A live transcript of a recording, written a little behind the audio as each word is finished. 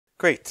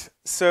Great.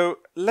 So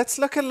let's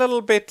look a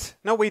little bit.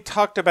 Now we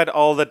talked about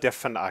all the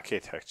different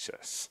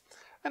architectures,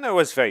 and it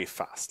was very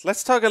fast.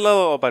 Let's talk a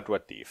little about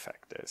what the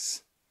effect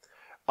is.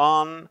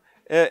 And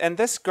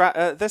this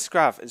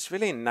graph is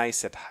really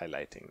nice at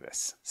highlighting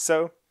this.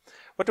 So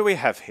what do we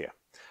have here?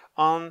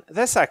 On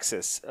this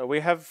axis, we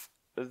have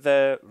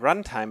the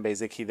runtime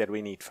basically that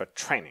we need for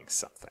training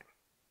something.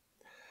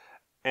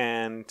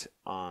 And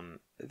on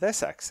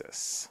this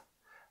axis,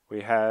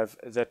 we have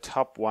the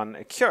top one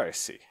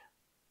accuracy.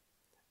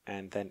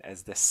 And then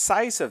as the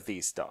size of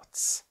these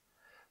dots,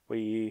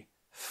 we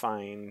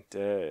find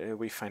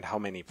how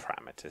many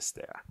parameters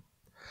there are.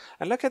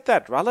 And look at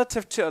that,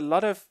 relative to a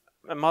lot of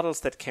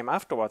models that came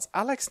afterwards,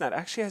 AlexNet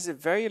actually has a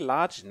very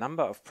large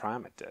number of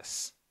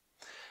parameters.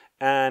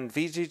 And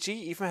VGG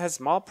even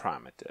has more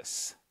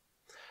parameters.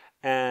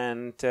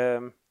 And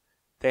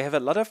they have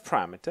a lot of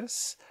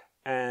parameters,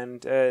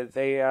 and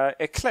they are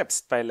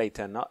eclipsed by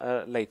later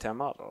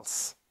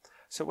models.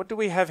 So what do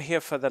we have here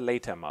for the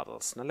later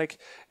models? Now,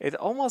 it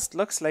almost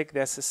looks like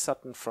there's a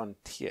certain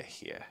frontier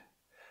here,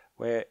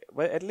 where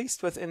at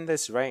least within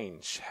this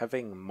range,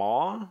 having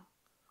more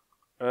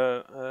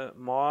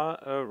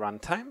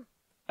runtime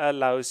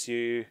allows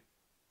you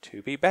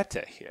to be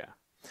better here.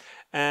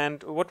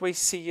 And what we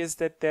see is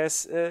that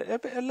there's a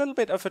little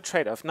bit of a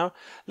trade-off. Now,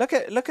 look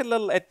a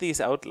little at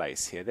these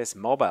outliers here. There's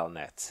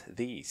MobileNet.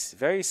 These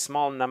very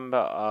small number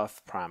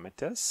of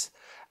parameters,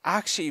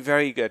 actually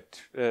very good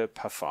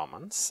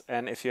performance.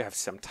 And if you have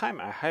some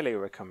time, I highly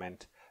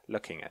recommend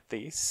looking at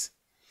these.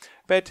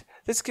 But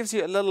this gives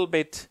you a little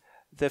bit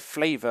the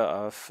flavor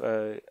of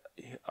the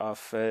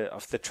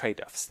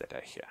trade-offs that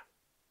are here.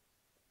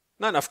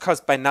 Now, and of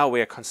course, by now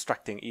we are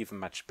constructing even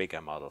much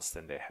bigger models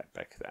than they had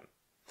back then.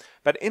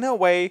 But in a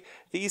way,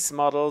 these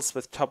models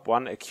with top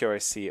one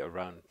accuracy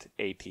around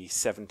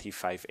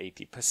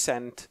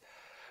 80%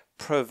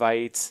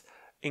 provides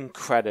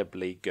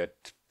incredibly good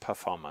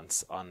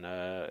performance on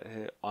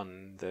the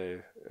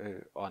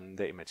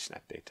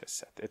ImageNet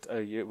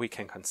dataset. We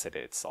can consider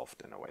it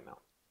solved in a way now.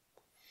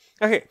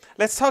 Okay,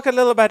 let's talk a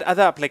little about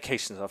other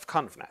applications of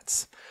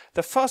ConvNets.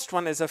 The first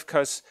one is, of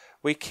course,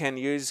 we can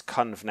use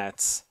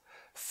ConvNets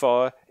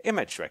for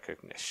image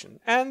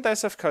recognition. And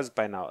there's, of course,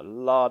 by now a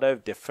lot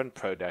of different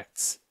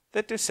products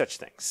that do such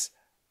things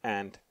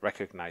and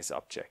recognize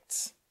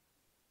objects.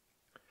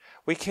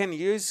 We can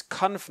use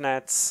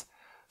ConvNets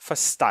for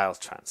style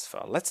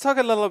transfer. Let's talk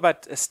a little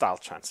about style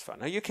transfer.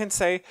 Now you can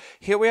say,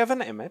 here we have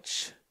an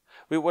image.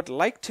 We would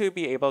like to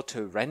be able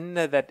to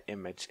render that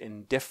image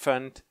in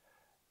different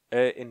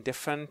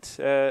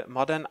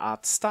modern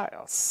art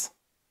styles.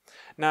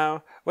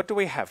 Now, what do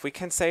we have? We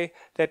can say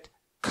that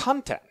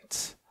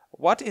content,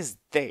 what is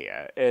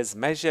there, is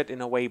measured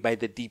in a way by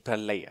the deeper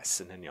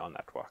layers in a neural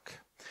network.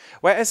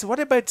 Whereas what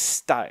about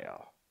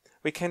style?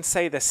 We can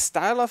say the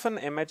style of an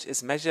image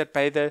is measured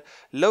by the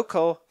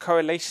local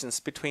correlations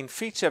between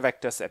feature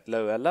vectors at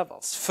lower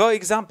levels. For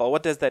example,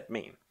 what does that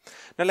mean?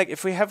 Now,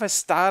 if we have a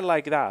style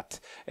like that,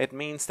 it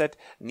means that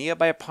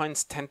nearby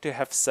points tend to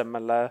have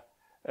similar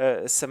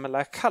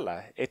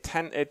color.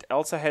 It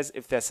also has,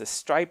 if there's a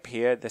stripe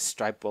here, the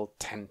stripe will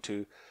tend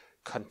to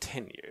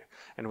continue.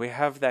 And we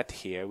have that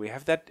here. We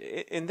have that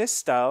in this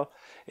style.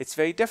 It's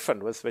very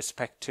different with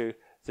respect to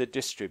the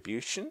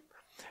distribution.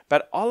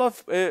 But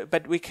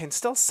but we can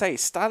still say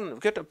style and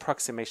good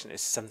approximation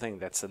is something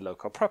that's a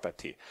local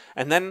property.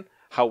 And then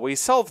how we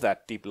solve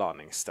that deep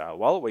learning style?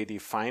 Well, we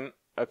define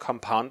a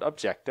compound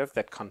objective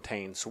that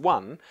contains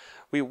 1.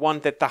 We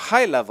want that the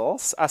high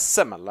levels are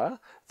similar.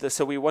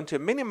 So we want to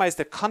minimize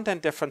the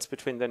content difference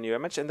between the new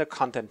image and the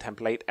content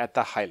template at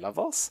the high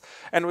levels.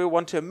 And we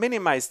want to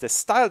minimize the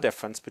style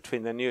difference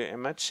between the new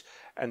image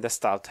and the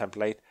style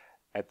template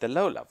at the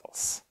low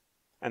levels.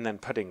 And then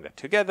putting that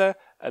together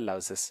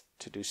allows us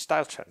to do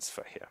style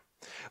transfer here.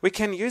 We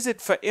can use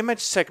it for image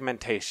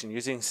segmentation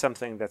using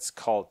something that's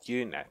called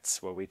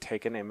UNets, where we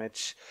take an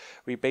image,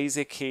 we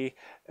basically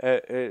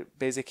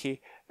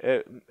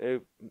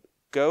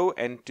go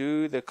and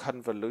do the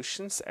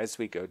convolutions as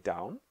we go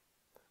down.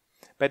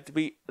 But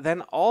we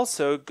then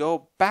also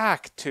go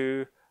back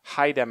to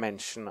high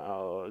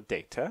dimensional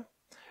data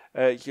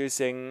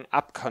using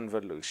up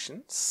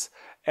convolutions.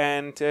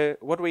 And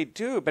what we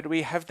do, but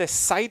we have the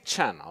side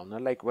channel,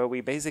 where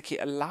we basically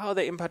allow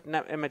the input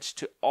image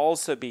to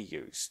also be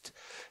used.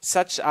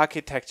 Such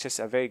architectures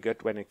are very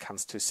good when it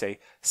comes to, say,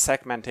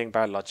 segmenting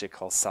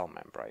biological cell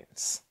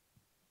membranes.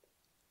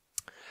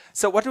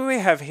 So what do we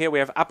have here? We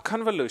have up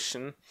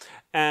convolution,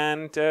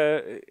 and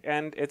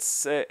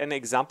it's an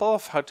example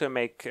of how to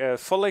make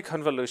fully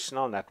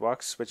convolutional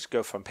networks which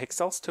go from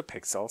pixels to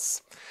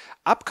pixels.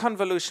 Up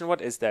convolution,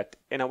 what is that?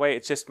 In a way,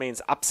 it just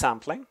means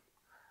upsampling.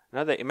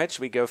 Now the image,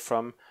 we go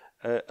from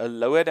a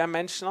lower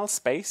dimensional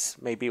space,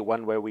 maybe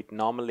one where we'd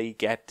normally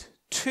get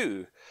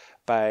 2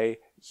 by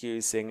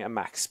using a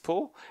max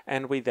pool,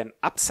 and we then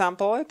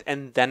upsample it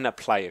and then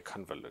apply a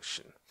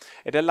convolution.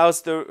 It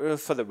allows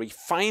for the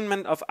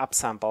refinement of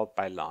upsampled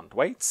by learned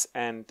weights,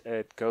 and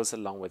it goes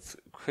along with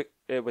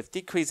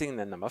decreasing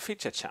the number of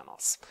feature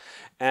channels.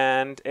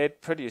 And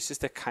it produces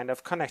the kind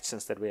of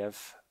connections that we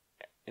have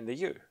in the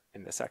U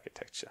in this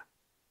architecture.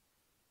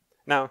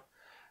 Now,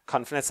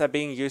 ConvNets are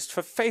being used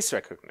for face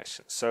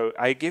recognition. So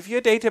I give you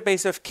a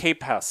database of K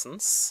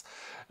persons.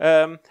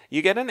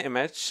 You get an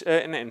image,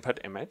 an input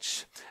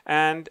image,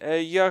 and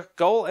your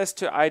goal is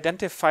to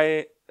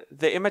identify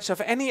the image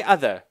of any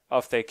other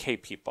of the K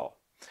people.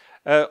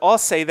 Or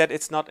say that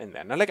it's not in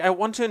there. Now, like, I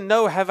want to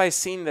know, have I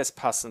seen this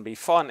person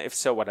before? And if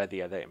so, what are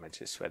the other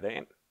images where they're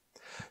in?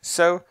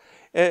 So,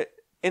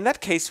 in that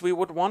case, we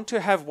would want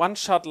to have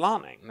one-shot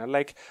learning. Now,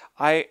 like,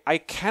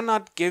 I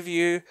cannot give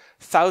you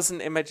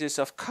 1,000 images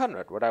of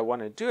Conrad. What I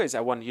want to do is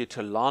I want you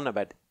to learn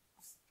about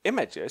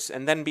images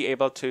and then be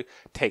able to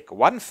take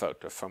one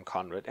photo from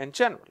Conrad and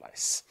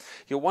generalize.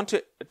 You want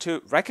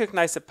to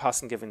recognize a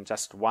person given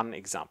just one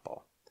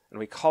example. And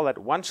we call that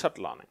one-shot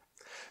learning.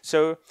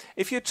 So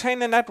if you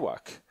train a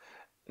network,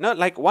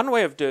 like one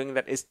way of doing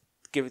that is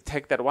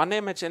take that one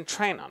image and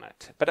train on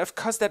it. But of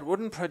course that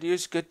wouldn't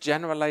produce good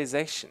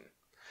generalization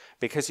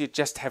because you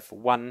just have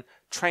one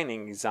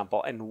training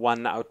example and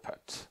one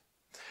output.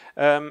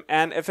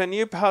 And if a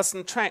new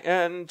person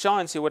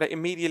joins, you would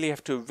immediately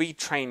have to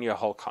retrain your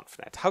whole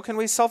ConvNet. How can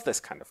we solve this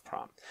kind of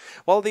problem?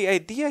 Well, the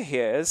idea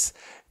here is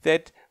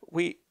that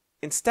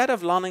instead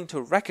of learning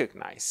to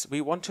recognize,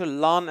 we want to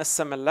learn a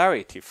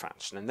similarity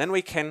function, and then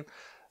we can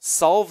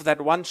solve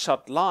that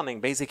one-shot learning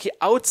basically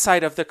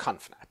outside of the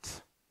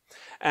ConvNet.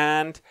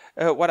 And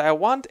what I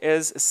want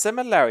is a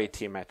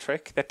similarity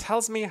metric that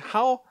tells me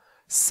how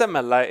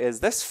similar is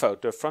this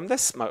photo from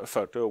this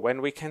photo, when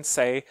we can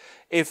say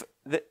if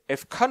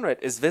Conrad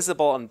is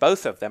visible on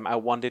both of them, I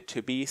want it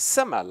to be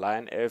similar.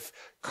 And if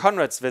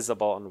Conrad's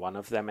visible on one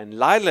of them and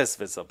Lila's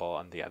visible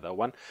on the other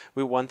one,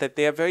 we want that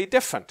they are very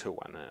different to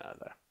one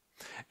another.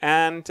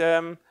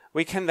 And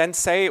we can then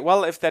say,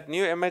 well, if that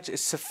new image is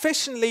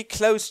sufficiently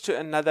close to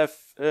another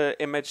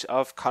image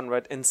of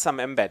Conrad in some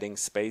embedding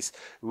space,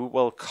 we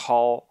will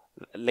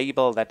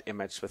label that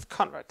image with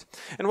Conrad.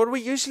 And what we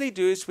usually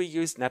do is we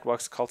use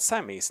networks called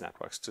Siamese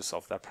networks to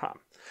solve that problem.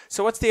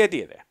 So what's the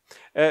idea there?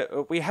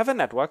 We have a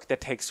network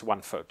that takes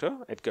one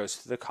photo, it goes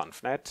to the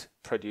ConvNet,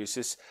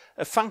 produces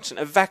a function,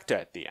 a vector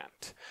at the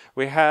end.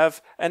 We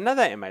have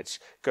another image,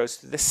 goes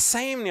to the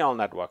same neural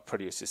network,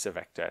 produces a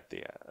vector at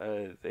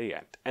the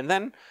end. And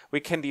then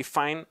we can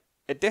define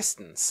a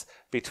distance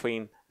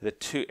between the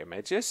two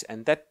images,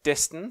 and that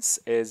distance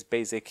is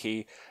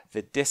basically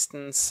the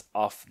distance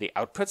of the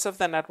outputs of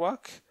the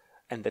network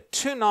and the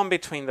two norm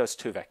between those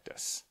two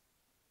vectors.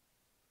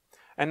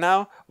 And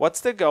now,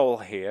 what's the goal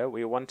here?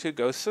 We want to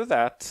go through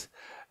that.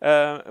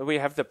 We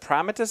have the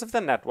parameters of the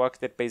network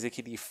that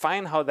basically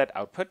define how that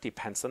output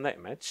depends on the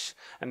image,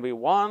 and we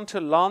want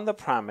to learn the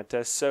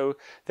parameters so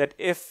that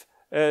if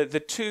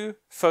the two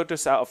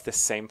photos are of the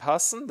same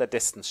person, the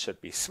distance should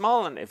be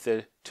small, and if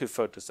the two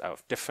photos are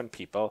of different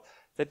people,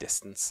 the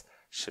distance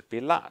should be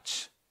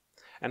large.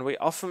 And we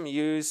often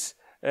use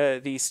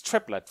these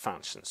triplet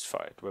functions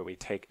for it, where we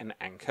take an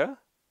anchor,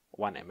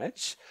 one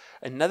image,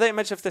 another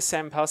image of the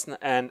same person,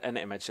 and an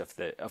image of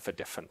a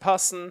different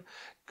person.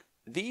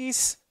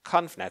 These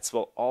ConvNets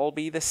will all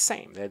be the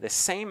same. They're the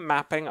same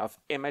mapping of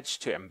image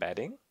to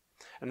embedding.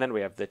 And then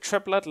we have the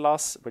triplet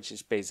loss, which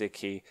is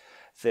basically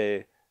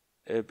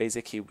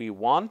we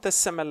want the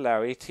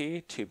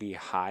similarity to be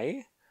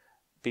high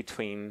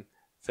between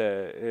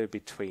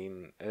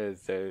between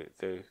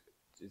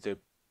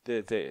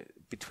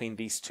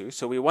these two.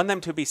 So we want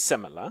them to be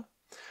similar.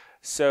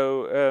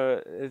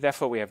 So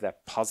therefore we have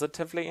that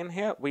positively in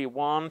here. We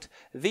want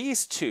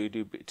these two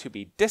to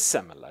be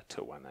dissimilar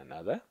to one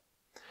another.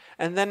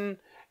 And then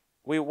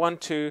we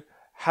want to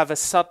have a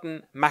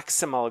certain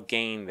maximal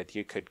gain that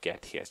you could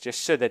get here,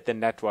 just so that the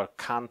network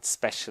can't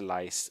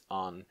specialize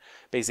on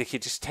basically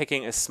just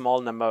taking a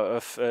small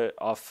number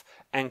of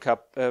anchor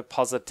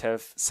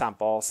positive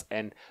samples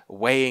and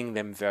weighing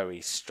them very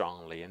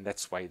strongly. And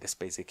that's why this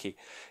basically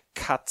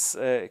cuts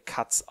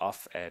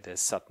off at a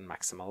certain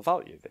maximal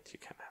value that you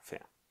can have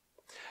here.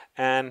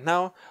 And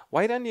now,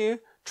 why don't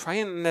you try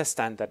and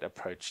understand that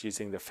approach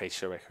using the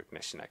facial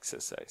recognition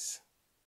exercise?